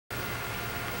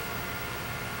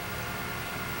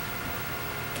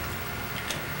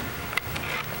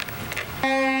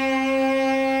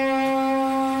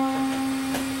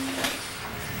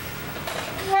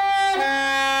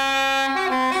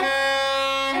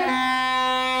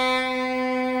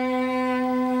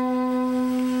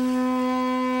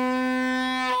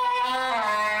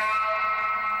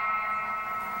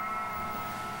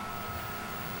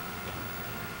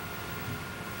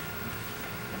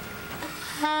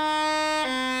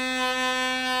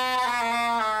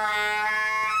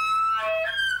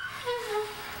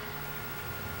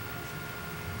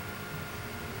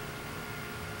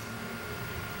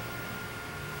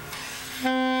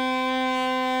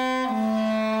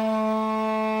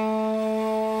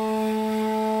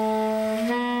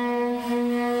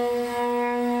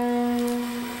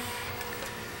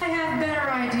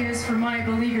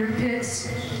my beleaguered pits.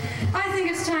 I think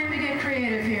it's time to get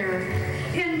creative here,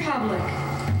 in public.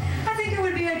 I think it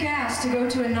would be a gas to go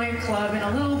to a nightclub in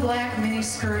a little black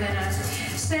miniskirt and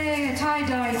say, a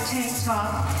tie-dyed tank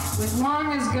top with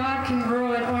long as God can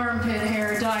grow it armpit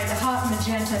hair dyed hot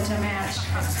magenta to match.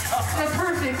 A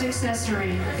perfect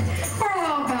accessory. Or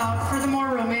how about, for the more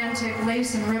romantic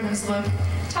lace and ribbons look,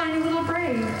 tiny little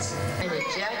braids. And a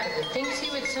jacket, the things he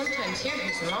would sometimes hear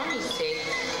his mommy say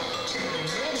to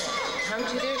Nina come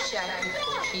to their shack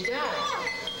before she died.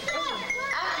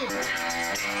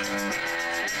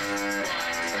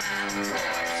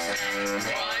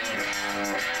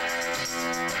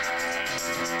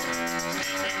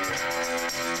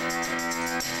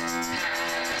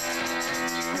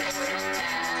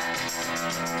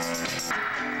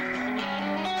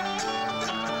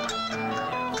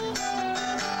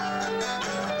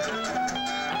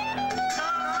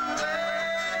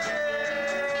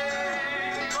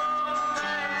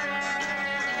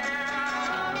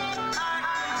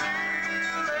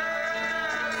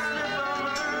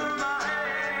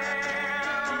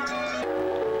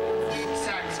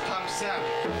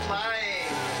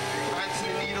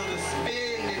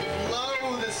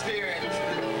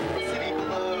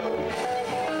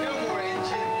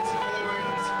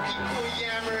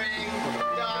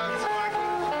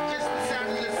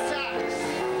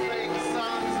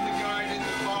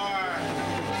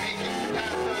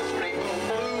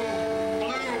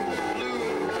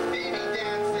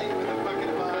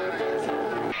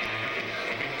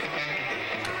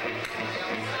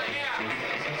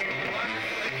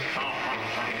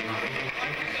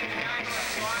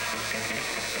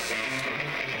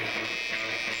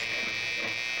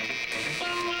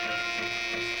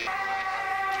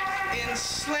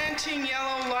 Slanting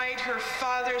yellow light, her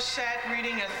father sat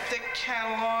reading a thick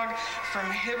catalog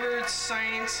from Hibbard's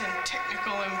Science and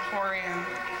Technical Emporium.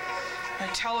 The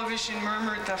television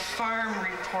murmured the farm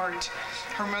report.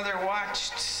 Her mother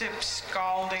watched, sip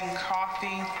scalding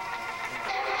coffee.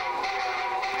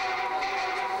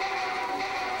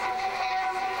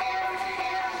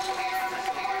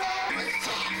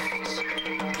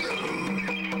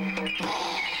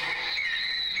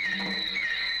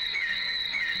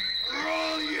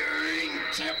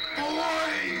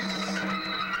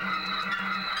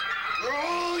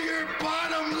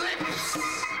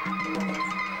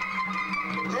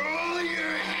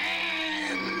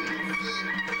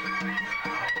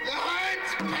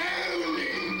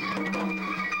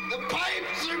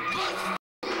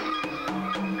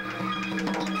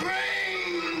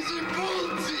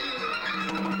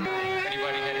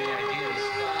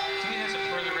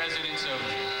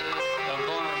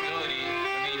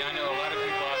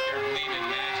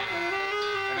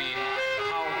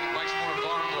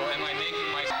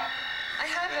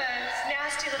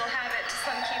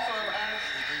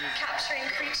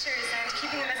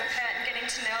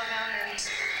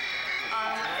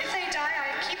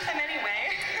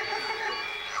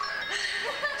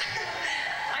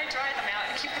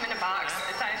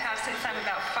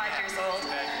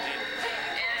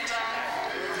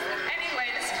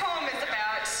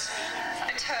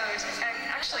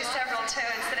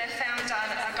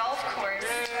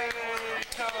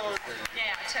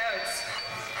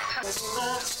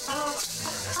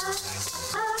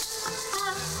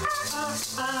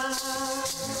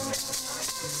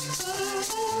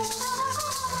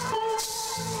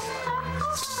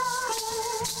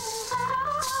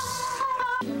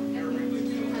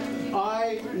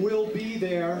 I will be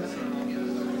there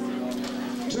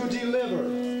to deliver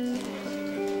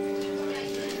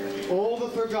all the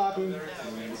forgotten,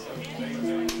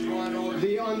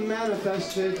 the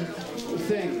unmanifested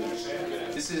things.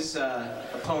 This is a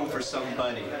poem for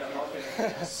somebody,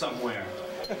 somewhere,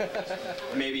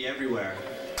 maybe everywhere,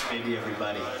 maybe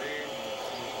everybody.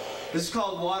 This is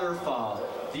called Waterfall,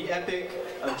 the epic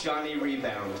of Johnny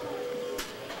Rebound.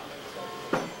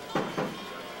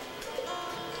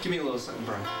 Give me a little something,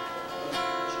 Brian.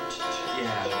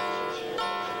 Yeah.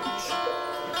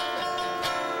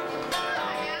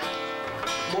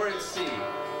 More at sea.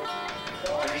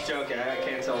 I'm just joking, I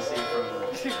can't tell C from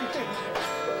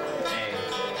A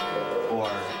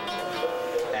or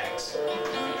X.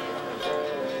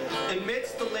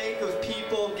 Amidst the lake of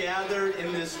people gathered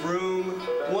in this room,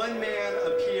 one man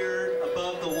appeared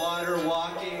above the water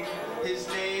walking. His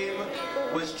name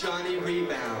was Johnny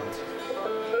Rebound.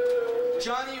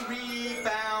 Johnny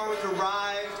Rebound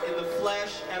arrived in the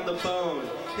flesh and the bone,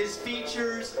 his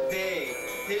features vague,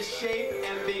 his shape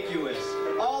ambiguous.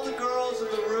 All the girls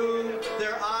in the room,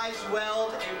 their eyes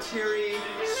welled and teary,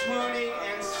 swooning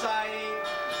and sighing.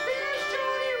 There's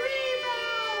Johnny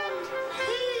Rebound!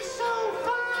 He's so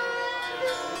fine!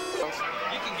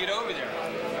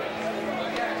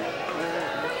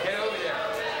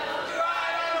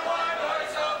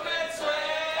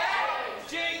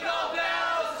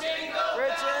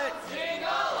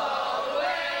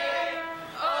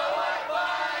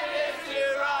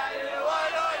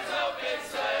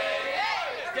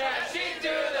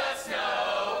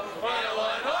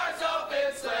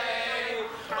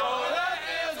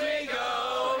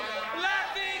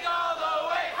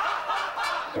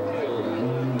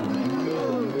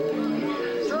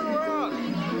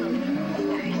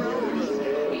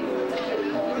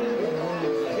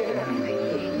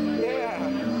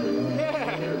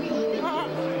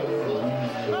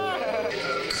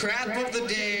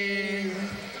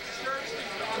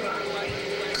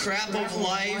 crap of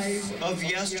life of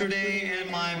yesterday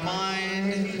in my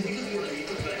mind.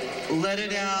 Let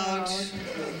it out,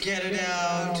 get it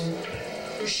out,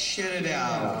 shit it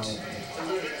out.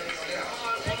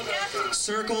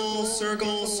 Circle,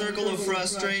 circle, circle of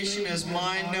frustration is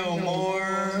mine no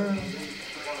more.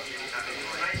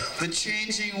 The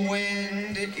changing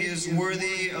wind is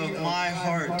worthy of my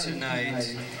heart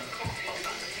tonight.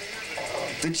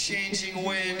 The changing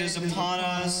wind is upon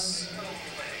us,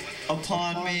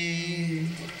 upon me,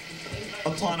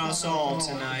 upon us all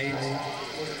tonight.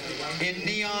 In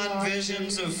neon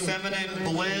visions of feminine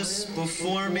bliss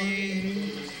before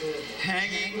me,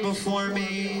 hanging before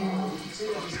me,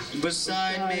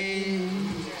 beside me,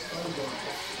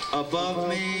 above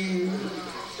me.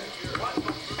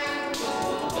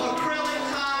 Acrylic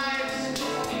ties,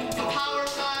 power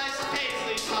ties,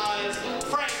 paisley ties.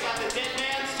 Frank got the dead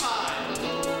man's tie.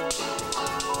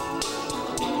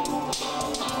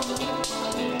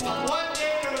 One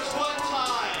day there was one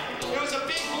tie. It was a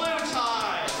big blue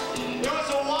tie. It was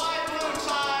a wide blue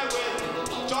tie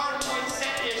with dark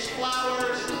poinsettia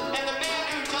flowers, and the man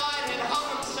who died had hung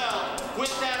himself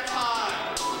with that tie.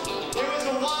 It was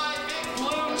a wide, big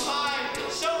blue tie,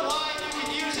 so wide you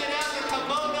could use it as a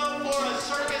kimono for a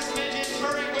circus midget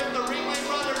touring with the Ringling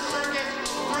Brothers Circus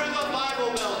through the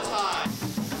Bible Belt tie.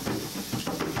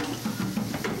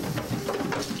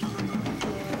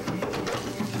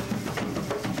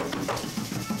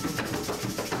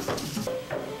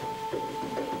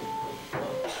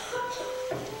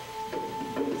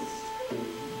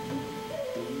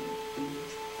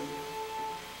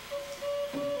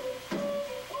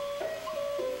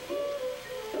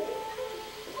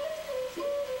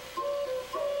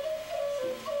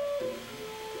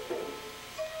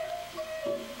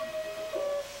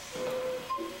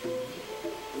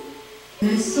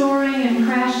 The soaring and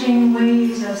crashing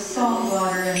waves of salt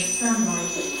water and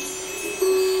sunlight.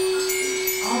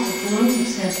 All the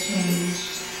globes have changed.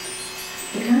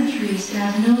 The countries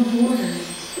have no borders.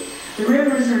 The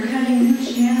rivers are cutting new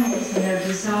channels in their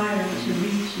desire to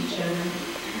reach each other.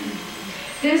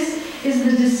 This is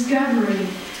the discovery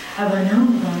of a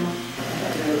nova.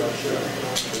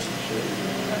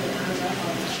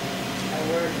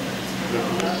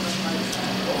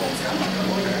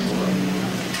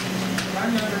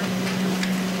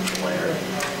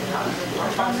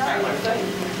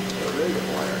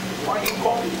 Why you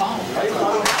call me Tom?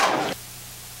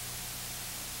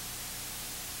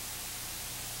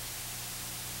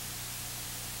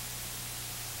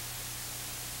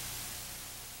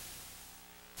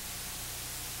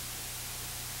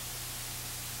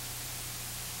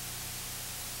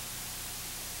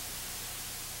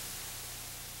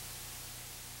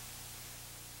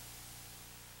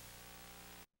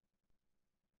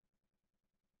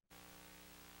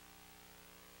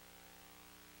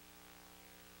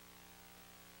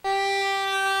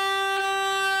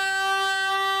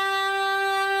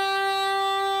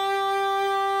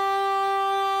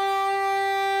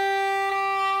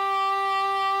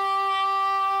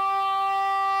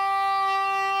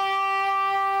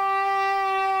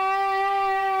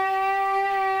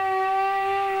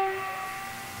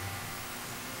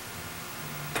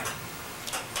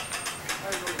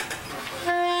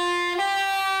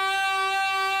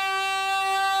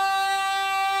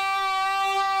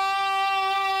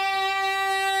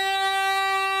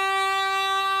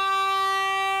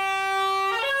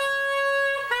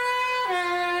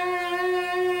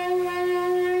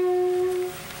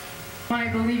 My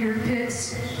beleaguered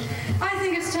pits. I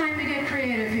think it's time to get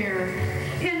creative here,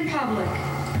 in public.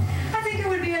 I think it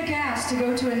would be a gas to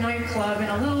go to a nightclub in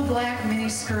a little black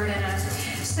miniskirt and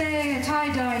a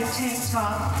tie-dyed tank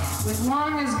top with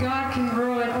long as God can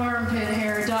grow it armpit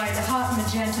hair dyed hot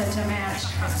magenta to match.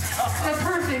 A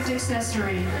perfect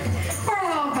accessory. Or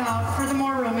how about, for the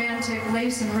more romantic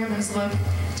lace and ribbons look,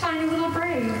 tiny little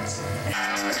braids.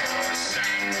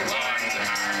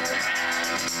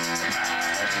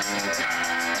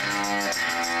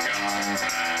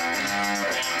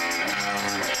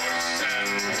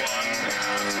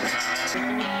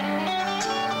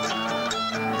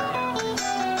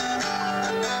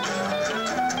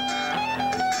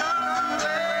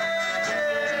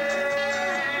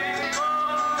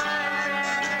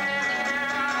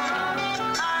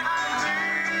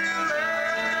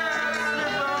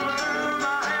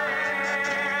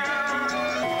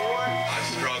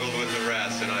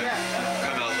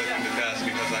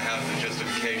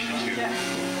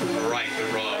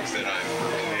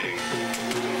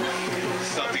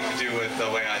 The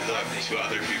way I look to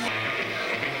other people.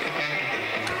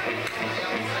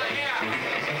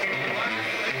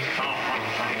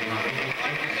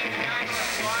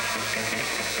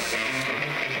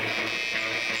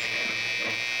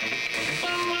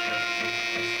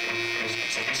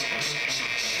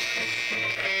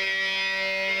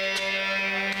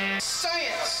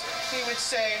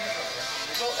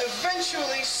 will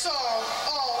eventually solve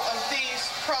all of these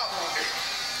problems.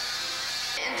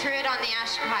 And threw it on the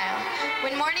ash pile.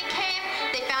 When morning came,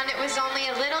 they found it was only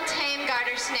a little tame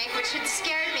garter snake, which had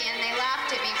scared me, and they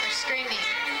laughed at me for screaming.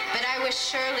 But I was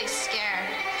surely scared.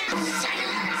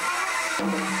 Silence!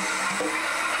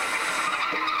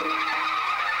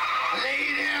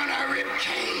 Lay down a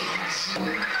ribcage.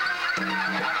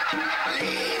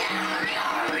 Lay down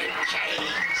your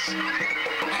ribcage.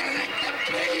 And let the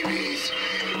babies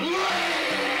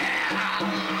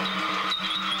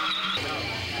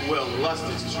Well, lust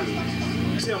is true.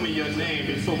 Tell me your name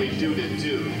before we do the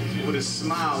do. With a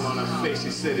smile on her face,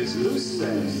 she said, it's Lucy.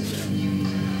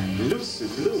 Lucy,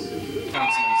 Blue.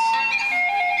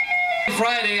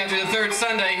 Friday, after the third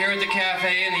Sunday, here at the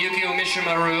cafe in the Yukio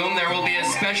Mishima room, there will be a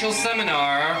special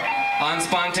seminar on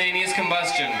spontaneous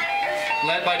combustion,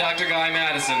 led by Dr. Guy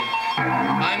Madison.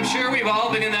 I'm sure we've all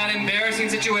been in that embarrassing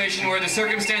situation where the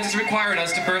circumstances required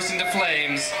us to burst into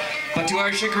flames, but to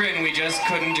our chagrin, we just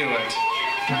couldn't do it.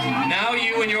 Now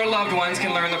you and your loved ones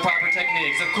can learn the proper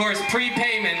techniques. Of course,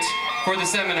 prepayment for the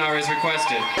seminar is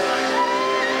requested.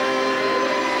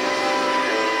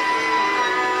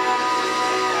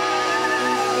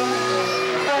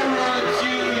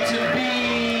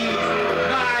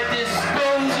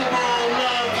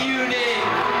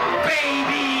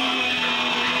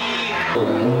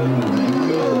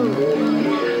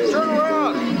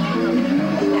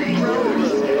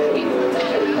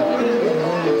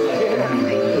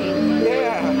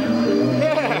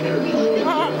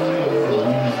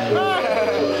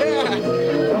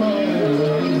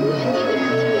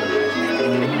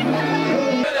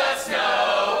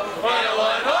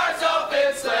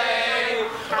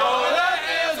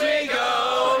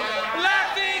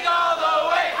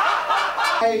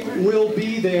 I will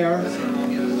be there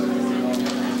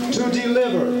to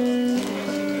deliver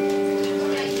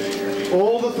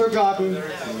all the forgotten,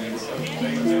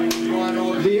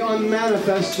 the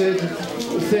unmanifested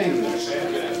things.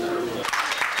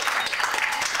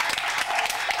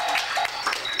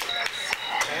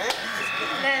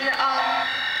 Then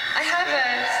I have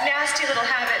a nasty little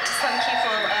habit to some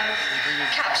people of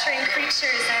capturing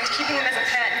creatures and keeping them as a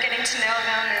pet and getting to know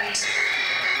them, and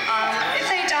if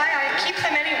they die, I keep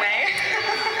them anyway.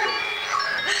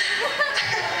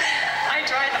 I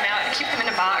dry them out and keep them in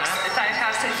a box that I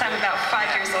have since I'm about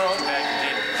 5 years old.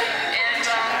 And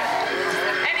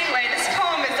anyway, this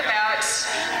poem is about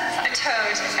a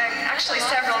toad, actually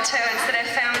several toads that I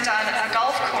found on a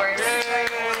golf course.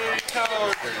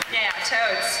 Yeah,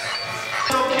 toads.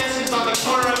 Kisses on the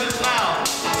corner of his mouth.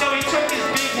 So he took his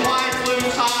big wide blue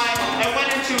tie and went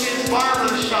into his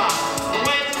barber shop.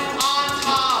 Went on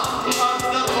top of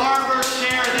the barber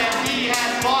chair that he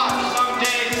had bought some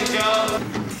days ago.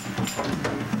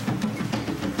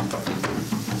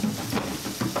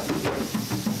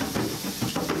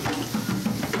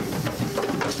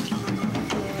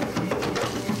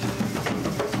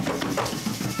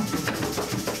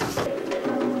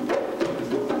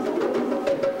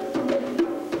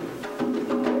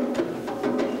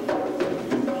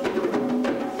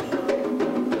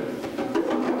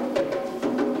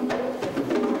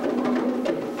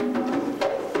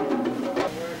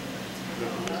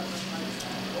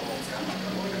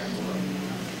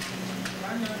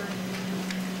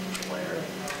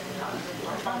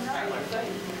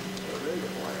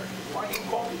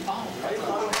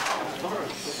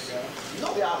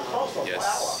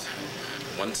 Yes.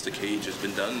 Once the cage has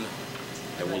been done,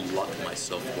 I will lock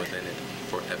myself within it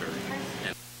forever.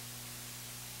 And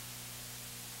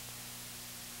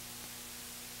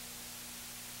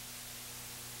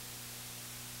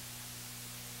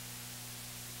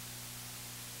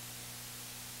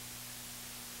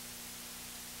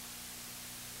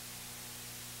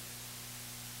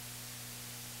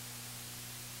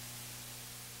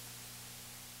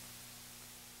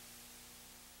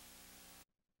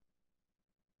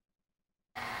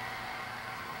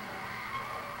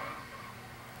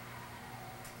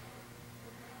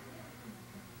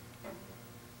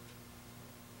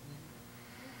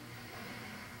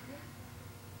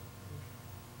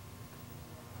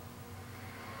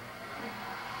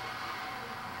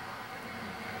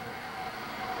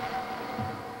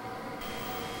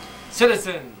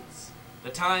Citizens, the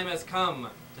time has come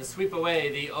to sweep away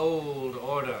the old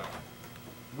order.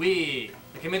 We,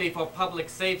 the Committee for Public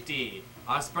Safety,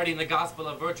 are spreading the gospel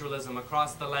of virtualism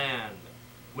across the land.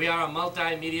 We are a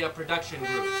multimedia production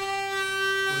group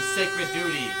whose sacred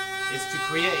duty is to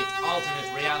create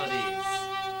alternate realities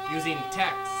using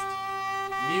text,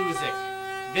 music,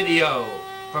 video,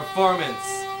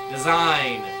 performance,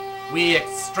 design. We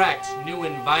extract new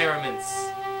environments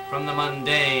from the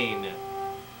mundane.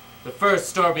 The first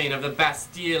storming of the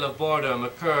Bastille of Boredom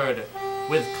occurred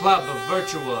with Club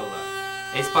Virtual,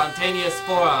 a spontaneous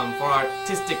forum for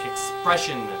artistic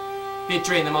expression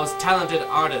featuring the most talented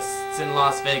artists in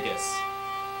Las Vegas.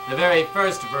 The very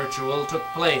first Virtual took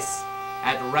place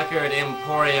at Record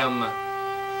Emporium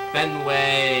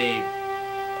Fenway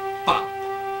Bop.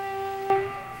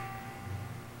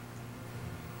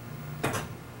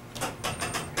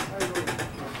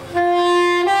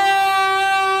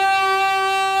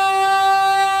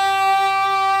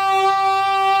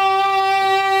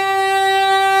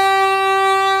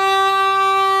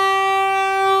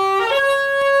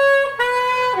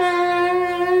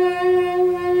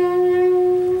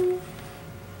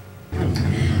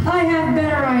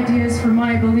 For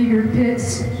my beleaguered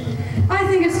pits. I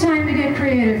think it's time to get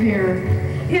creative here,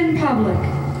 in public.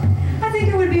 I think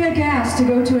it would be a gas to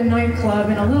go to a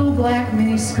nightclub in a little black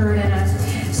miniskirt and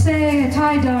a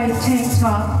tie-dyed tank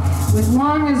top with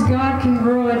long as God can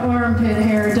grow it armpit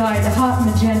hair dyed hot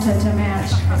magenta to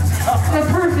match. A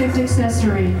perfect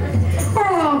accessory. Or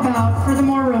how about, for the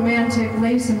more romantic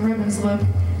lace and ribbons look,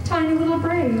 tiny little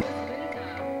braid.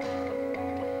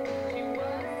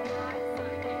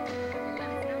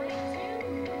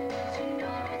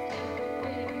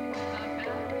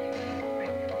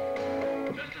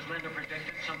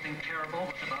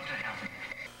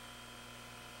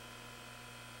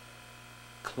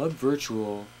 Club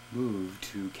Virtual moved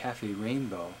to Cafe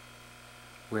Rainbow,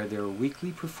 where there were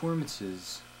weekly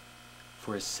performances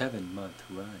for a 7-month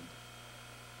run.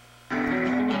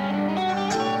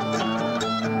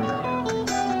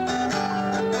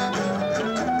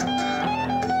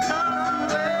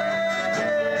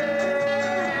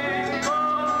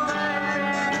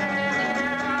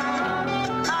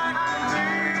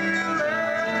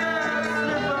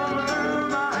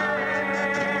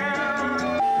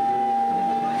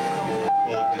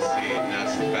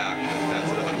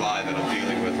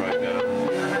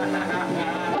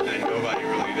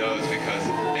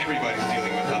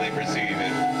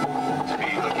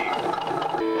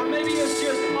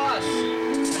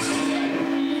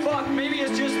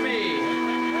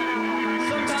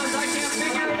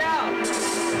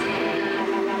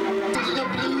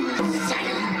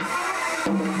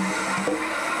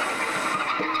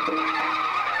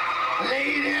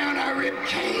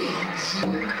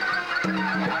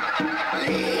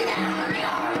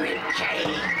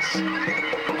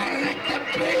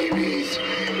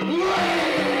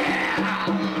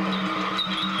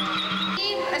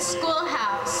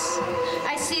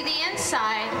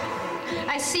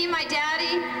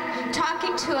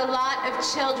 To a lot of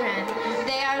children.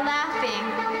 They are laughing.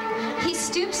 He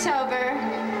stoops over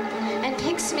and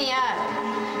picks me up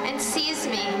and sees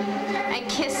me and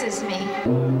kisses me.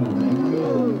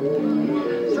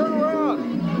 Turn around.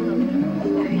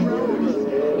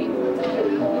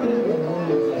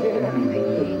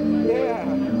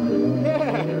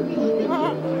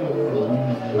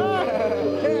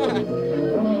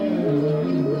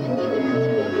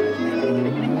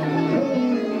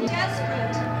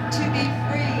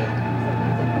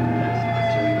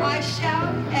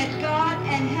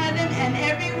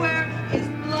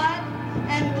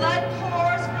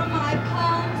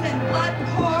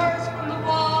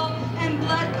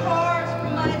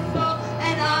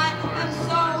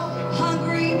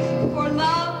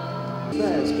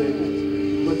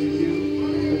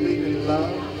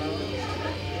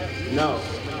 No.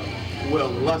 Well,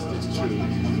 lust is true.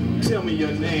 Tell me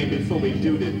your name before we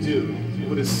do the do.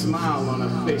 With a smile on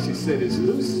her face, she said, it's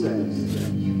Lucy.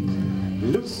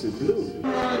 Lucy Blue. I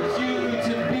want you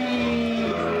to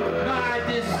be my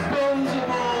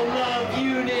disposable love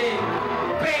unit,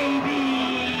 baby.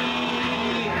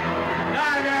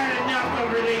 I've had enough of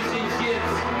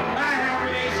relationships. I have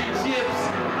relationships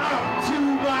up to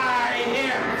my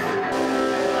hips.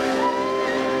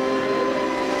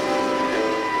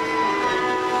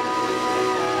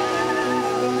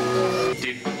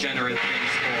 Degenerate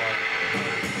things for.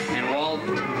 And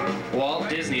Walt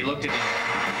Disney looked at him.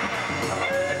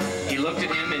 He looked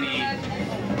at him and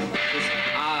his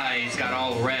eyes got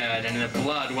all red and the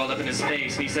blood welled up in his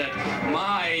face. And he said,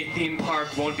 my theme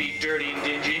park won't be dirty and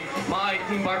dingy. My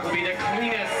theme park will be the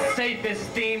cleanest, safest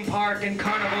theme park and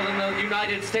carnival in the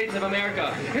United States of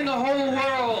America. In the whole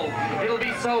world. It'll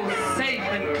be so safe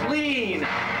and clean.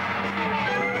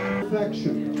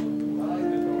 Perfection.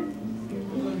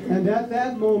 And at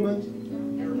that moment,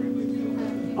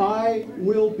 I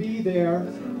will be there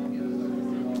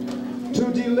to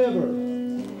deliver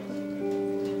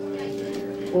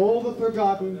all the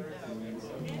forgotten,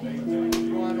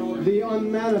 the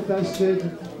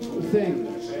unmanifested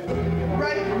things.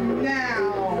 Right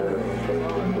now.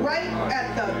 right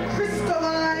at the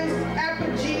crystallized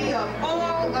apogee of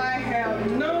all I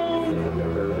have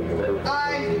known.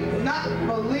 I do not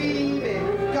believe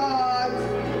in God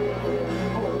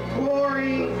or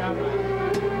glory.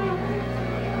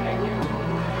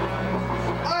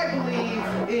 I believe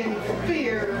in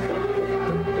fear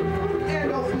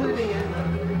and oblivion.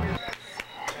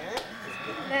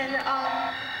 Then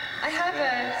I have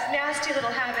a nasty little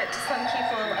habit to some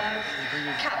people of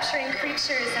capturing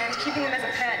creatures and keeping them as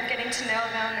a pet and getting to know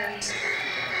them, and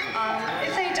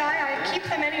if they die, I keep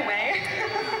them anyway.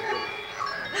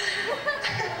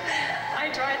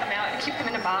 I dry them out and keep them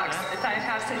in a box that I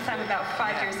have since I'm about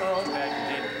 5 years old.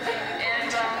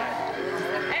 And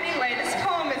anyway, this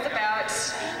poem is about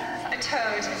a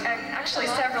toad, actually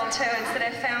several toads that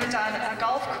I found on a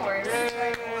golf course.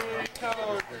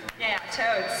 Yeah,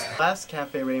 toads. Last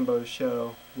Cafe Rainbow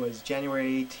show was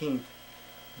January 18th,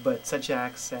 but such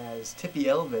acts as Tippy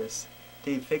Elvis,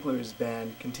 Dave Figler's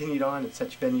band, continued on at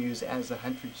such venues as the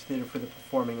Huntridge Theater for the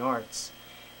Performing Arts,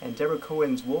 and Deborah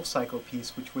Cohen's Wolf Cycle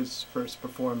piece, which was first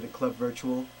performed at Club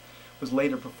Virtual, was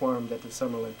later performed at the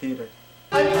Summerlin Theater.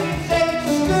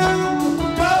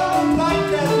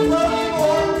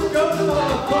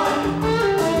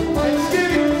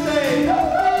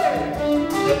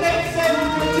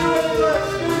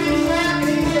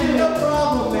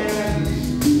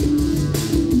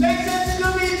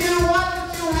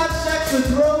 With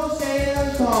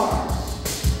Roseanne Barr.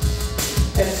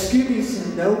 And Scooby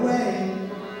said, no way.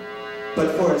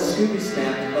 But for a Scooby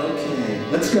snack, okay.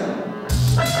 Let's go.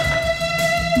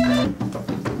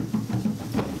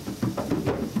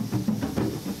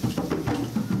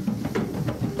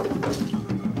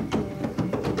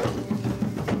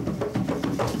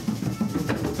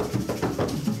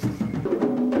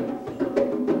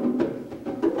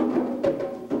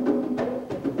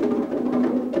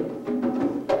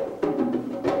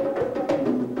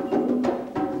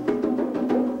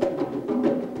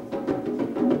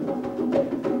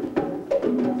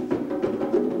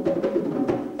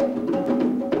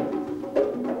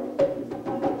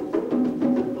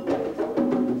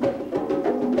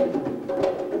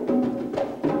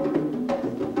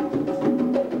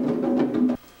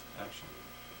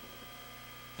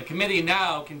 The committee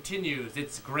now continues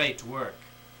its great work.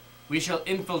 We shall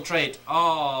infiltrate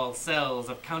all cells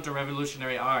of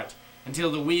counter-revolutionary art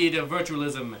until the weed of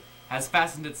virtualism has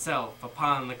fastened itself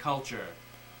upon the culture.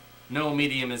 No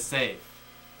medium is safe.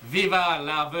 Viva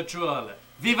la virtual!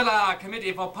 Viva la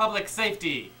Committee for Public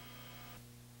Safety!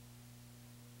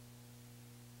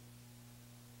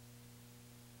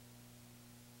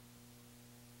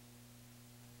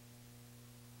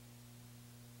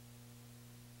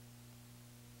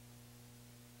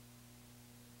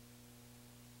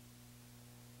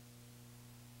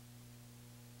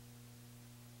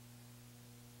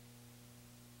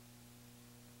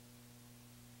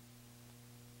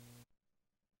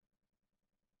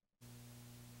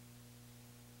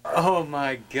 Oh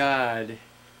my God.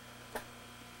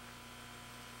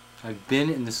 I've been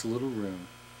in this little room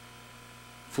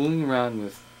fooling around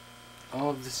with all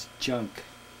of this junk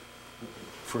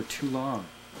for too long.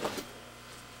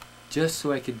 Just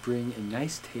so I could bring a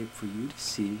nice tape for you to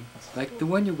see, like the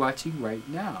one you're watching right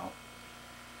now.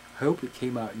 I hope it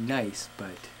came out nice,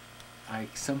 but I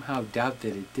somehow doubt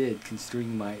that it did,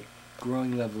 considering my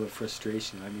growing level of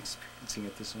frustration I'm experiencing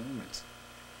at this moment.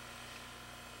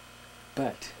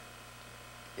 But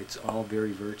it's all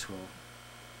very virtual.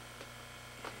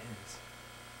 It is.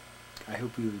 I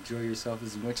hope you enjoy yourself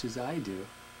as much as I do,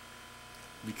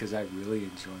 because I really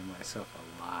enjoy myself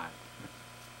a lot.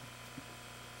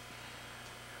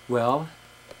 Well,